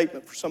good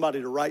statement for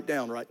somebody to write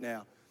down right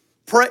now.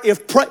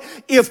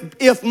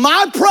 If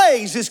my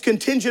praise is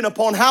contingent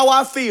upon how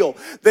I feel,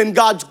 then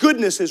God's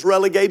goodness is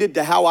relegated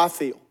to how I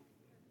feel.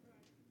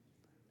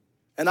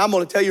 And I'm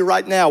going to tell you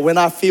right now, when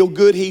I feel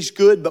good, He's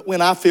good, but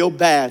when I feel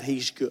bad,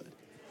 He's good.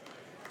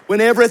 When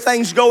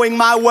everything's going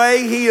my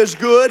way, He is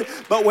good.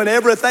 But when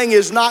everything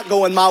is not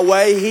going my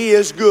way, He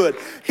is good.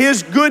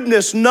 His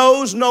goodness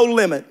knows no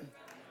limit.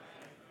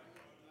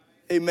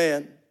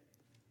 Amen.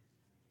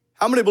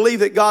 How many believe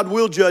that God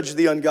will judge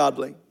the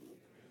ungodly?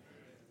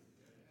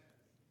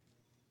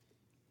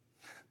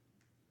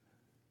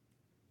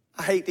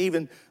 I hate to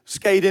even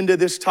skate into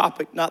this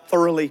topic, not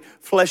thoroughly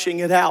fleshing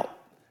it out.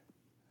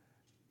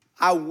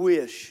 I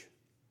wish,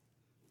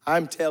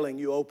 I'm telling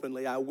you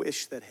openly, I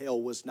wish that hell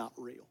was not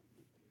real.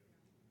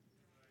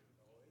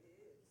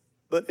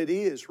 But it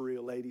is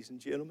real, ladies and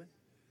gentlemen.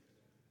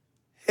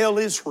 Hell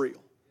is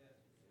real.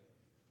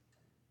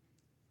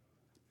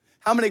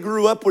 How many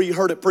grew up where you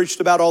heard it preached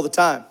about all the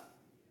time?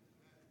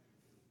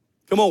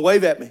 Come on,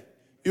 wave at me.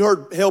 You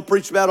heard hell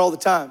preached about all the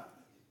time.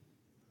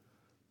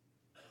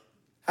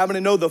 How many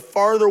know the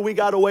farther we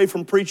got away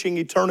from preaching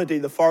eternity,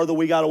 the farther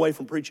we got away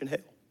from preaching hell?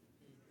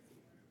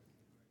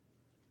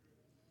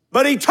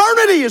 But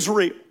eternity is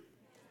real.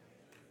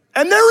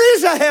 And there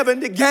is a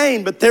heaven to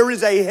gain, but there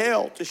is a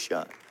hell to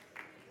shun.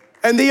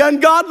 And the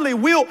ungodly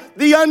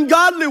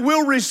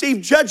will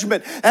receive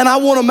judgment. And I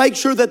want to make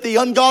sure that the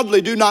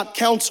ungodly do not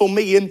counsel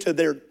me into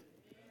their...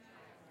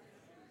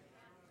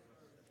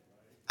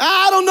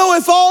 I don't know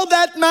if all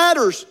that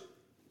matters.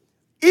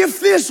 If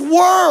this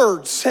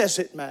word says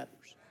it matters.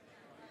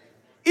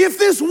 If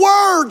this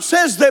word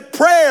says that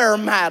prayer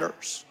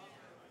matters.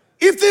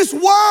 If this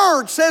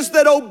word says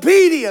that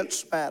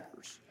obedience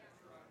matters.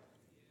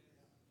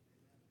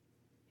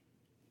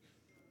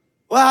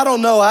 Well, I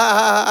don't know.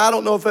 I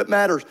don't know if it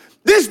matters.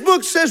 This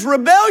book says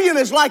rebellion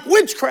is like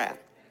witchcraft.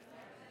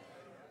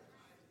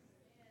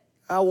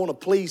 I want to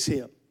please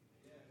Him.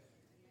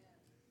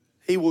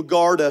 He will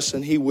guard us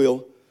and He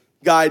will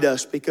guide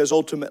us because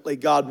ultimately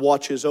God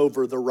watches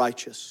over the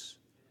righteous.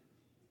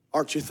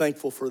 Aren't you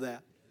thankful for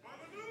that?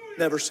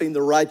 Never seen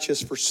the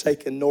righteous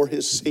forsaken nor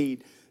his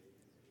seed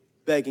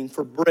begging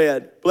for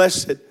bread.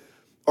 Blessed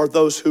are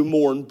those who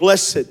mourn.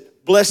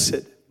 Blessed,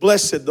 blessed,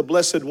 blessed. The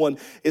blessed one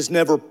is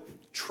never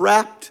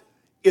trapped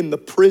in the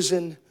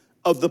prison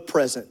of the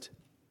present.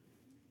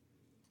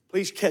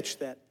 Please catch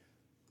that.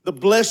 The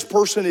blessed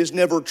person is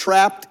never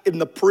trapped in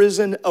the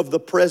prison of the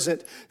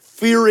present,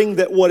 fearing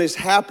that what is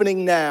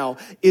happening now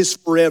is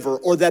forever,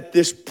 or that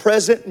this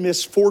present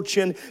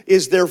misfortune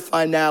is their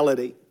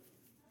finality.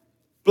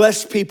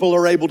 Blessed people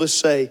are able to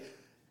say,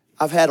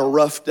 I've had a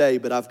rough day,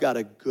 but I've got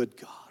a good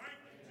God.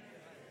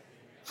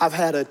 I've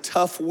had a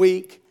tough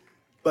week,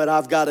 but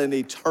I've got an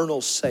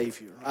eternal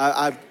Savior.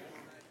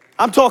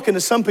 I'm talking to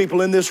some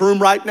people in this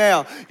room right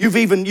now.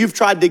 You've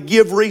tried to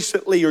give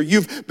recently, or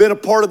you've been a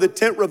part of the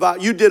tent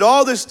revival. You did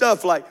all this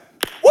stuff like,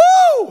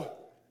 woo!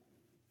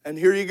 And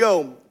here you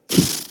go.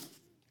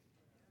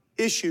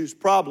 Issues,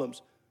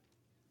 problems.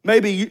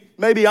 Maybe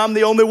I'm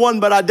the only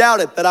one, but I doubt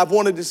it, that I've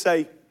wanted to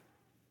say,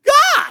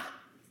 God,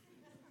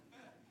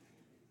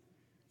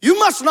 you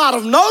must not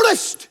have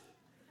noticed.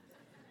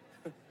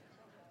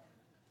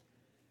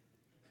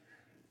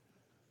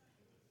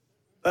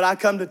 But I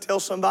come to tell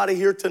somebody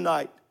here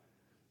tonight,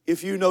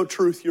 if you know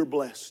truth, you're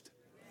blessed.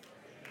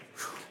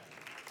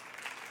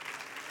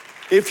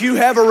 If you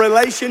have a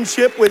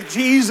relationship with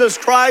Jesus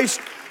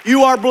Christ,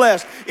 you are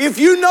blessed. If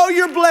you know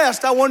you're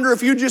blessed, I wonder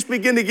if you just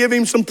begin to give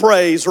Him some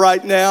praise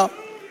right now.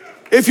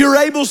 If you're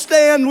able,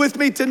 stand with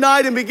me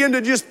tonight and begin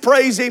to just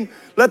praise Him.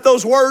 Let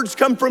those words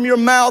come from your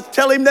mouth.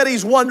 Tell Him that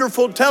He's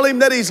wonderful. Tell Him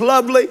that He's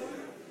lovely.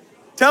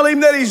 Tell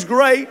Him that He's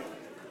great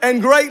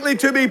and greatly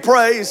to be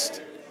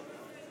praised.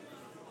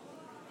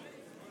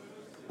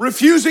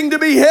 Refusing to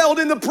be held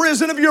in the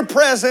prison of your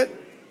present.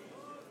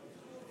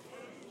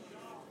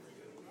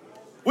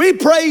 We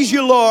praise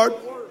you, Lord.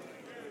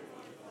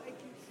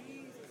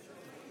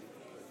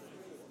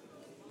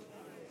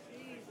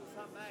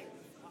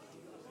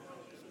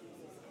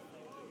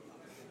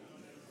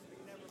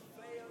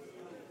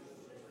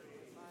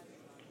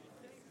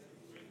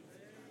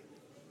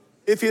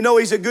 If you know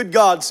He's a good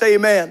God, say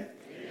amen.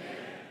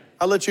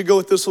 I'll let you go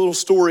with this little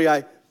story.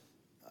 A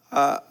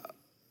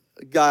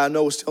guy I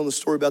know was telling the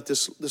story about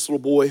this little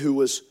boy who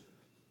was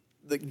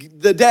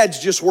the dad's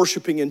just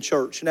worshiping in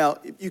church. Now,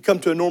 if you come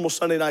to a normal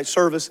Sunday night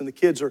service and the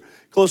kids are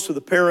close to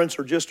the parents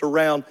or just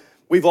around,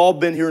 we've all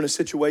been here in a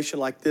situation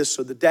like this.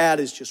 So the dad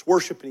is just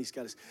worshiping. He's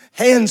got his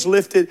hands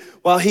lifted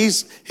while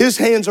his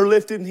hands are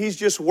lifted and he's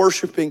just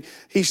worshiping.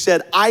 He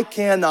said, I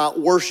cannot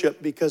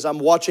worship because I'm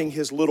watching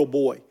his little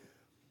boy.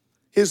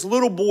 His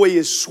little boy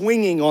is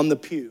swinging on the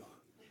pew.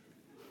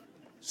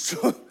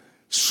 So,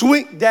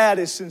 dad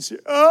is sincere.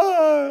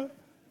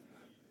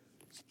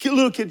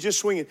 Little kid just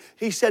swinging.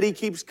 He said he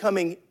keeps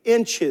coming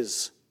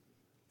inches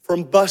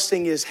from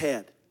busting his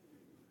head.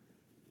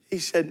 He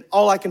said,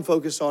 all I can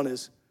focus on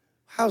is,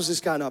 how's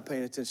this guy not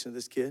paying attention to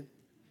this kid?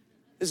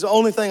 This is the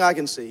only thing I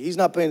can see. He's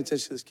not paying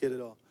attention to this kid at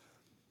all.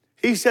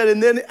 He said,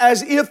 and then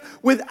as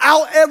if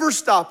without ever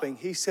stopping,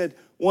 he said,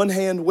 one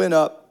hand went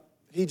up.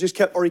 He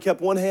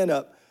kept one hand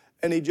up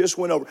and he just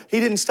went over.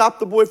 He didn't stop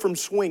the boy from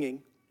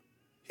swinging.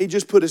 He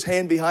just put his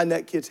hand behind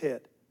that kid's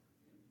head.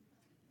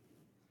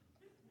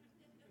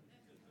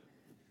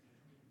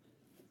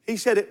 He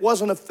said it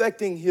wasn't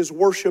affecting his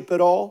worship at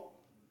all,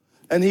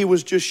 and he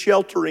was just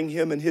sheltering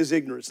him in his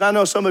ignorance. And I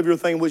know some of you are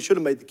thinking, we should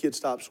have made the kid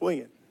stop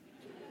swinging.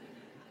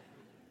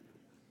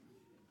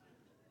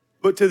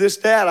 But to this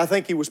dad, I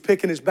think he was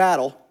picking his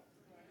battle.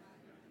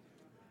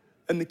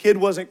 And the kid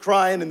wasn't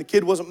crying, and the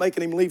kid wasn't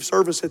making him leave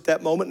service at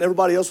that moment, and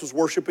everybody else was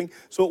worshiping,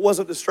 so it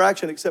wasn't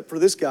distraction except for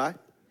this guy.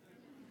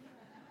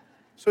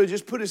 So he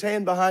just put his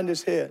hand behind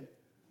his head.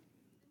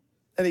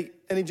 And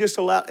he just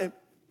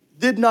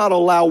did not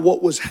allow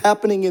what was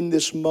happening in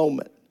this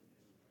moment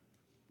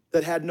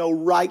that had no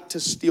right to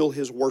steal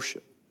his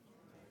worship.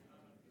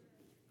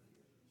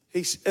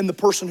 And the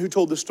person who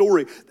told the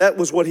story, that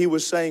was what he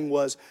was saying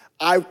was,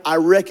 I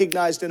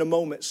recognized in a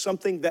moment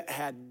something that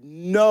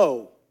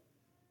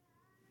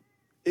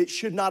it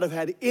should not have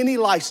had any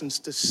license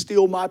to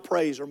steal my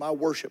praise or my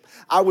worship.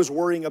 I was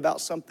worrying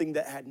about something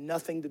that had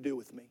nothing to do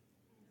with me.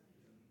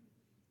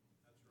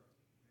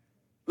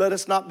 Let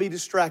us not be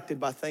distracted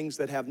by things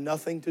that have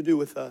nothing to do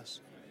with us.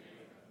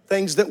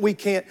 Things that we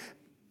can't,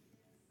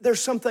 there's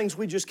some things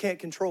we just can't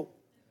control.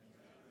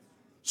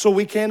 So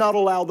we cannot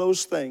allow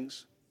those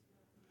things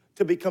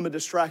to become a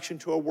distraction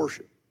to our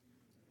worship.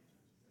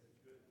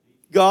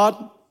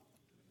 God,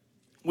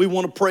 we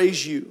want to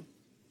praise you.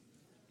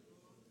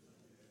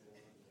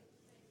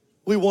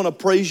 We want to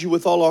praise you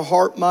with all our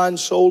heart, mind,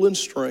 soul, and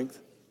strength.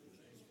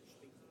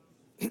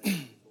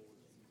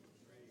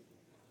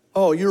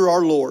 Oh, you're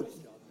our Lord.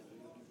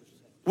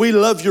 We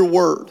love your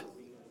word.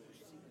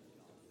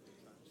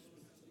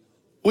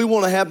 We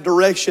want to have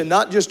direction,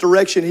 not just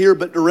direction here,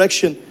 but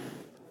direction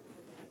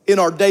in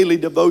our daily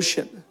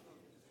devotion.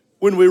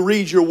 When we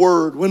read your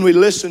word, when we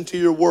listen to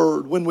your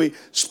word, when we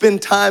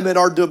spend time in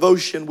our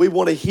devotion, we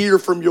want to hear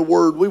from your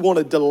word. We want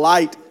to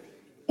delight.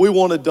 We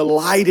want to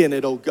delight in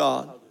it, oh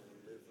God.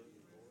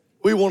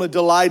 We want to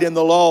delight in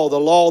the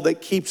law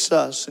that keeps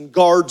us and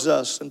guards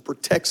us and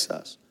protects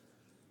us.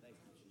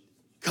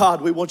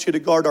 God, we want you to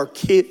guard our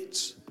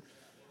kids.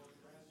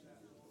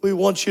 We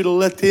want you to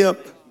let them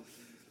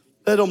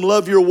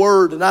love your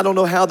word. And I don't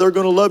know how they're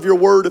going to love your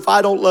word if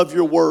I don't love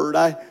your word.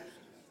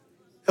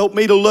 Help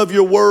me to love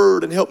your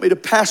word and help me to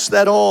pass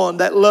that on,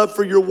 that love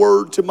for your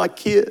word to my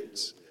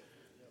kids.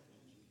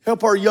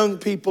 Help our young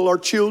people, our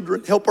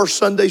children. Help our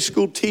Sunday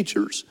school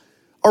teachers,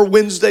 our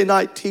Wednesday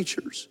night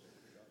teachers.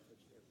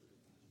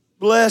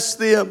 Bless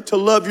them to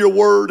love your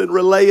word and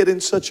relay it in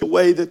such a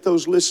way that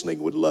those listening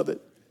would love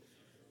it.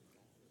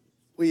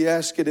 We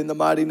ask it in the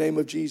mighty name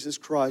of Jesus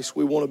Christ.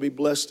 We want to be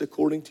blessed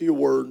according to your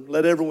word.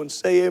 Let everyone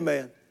say amen.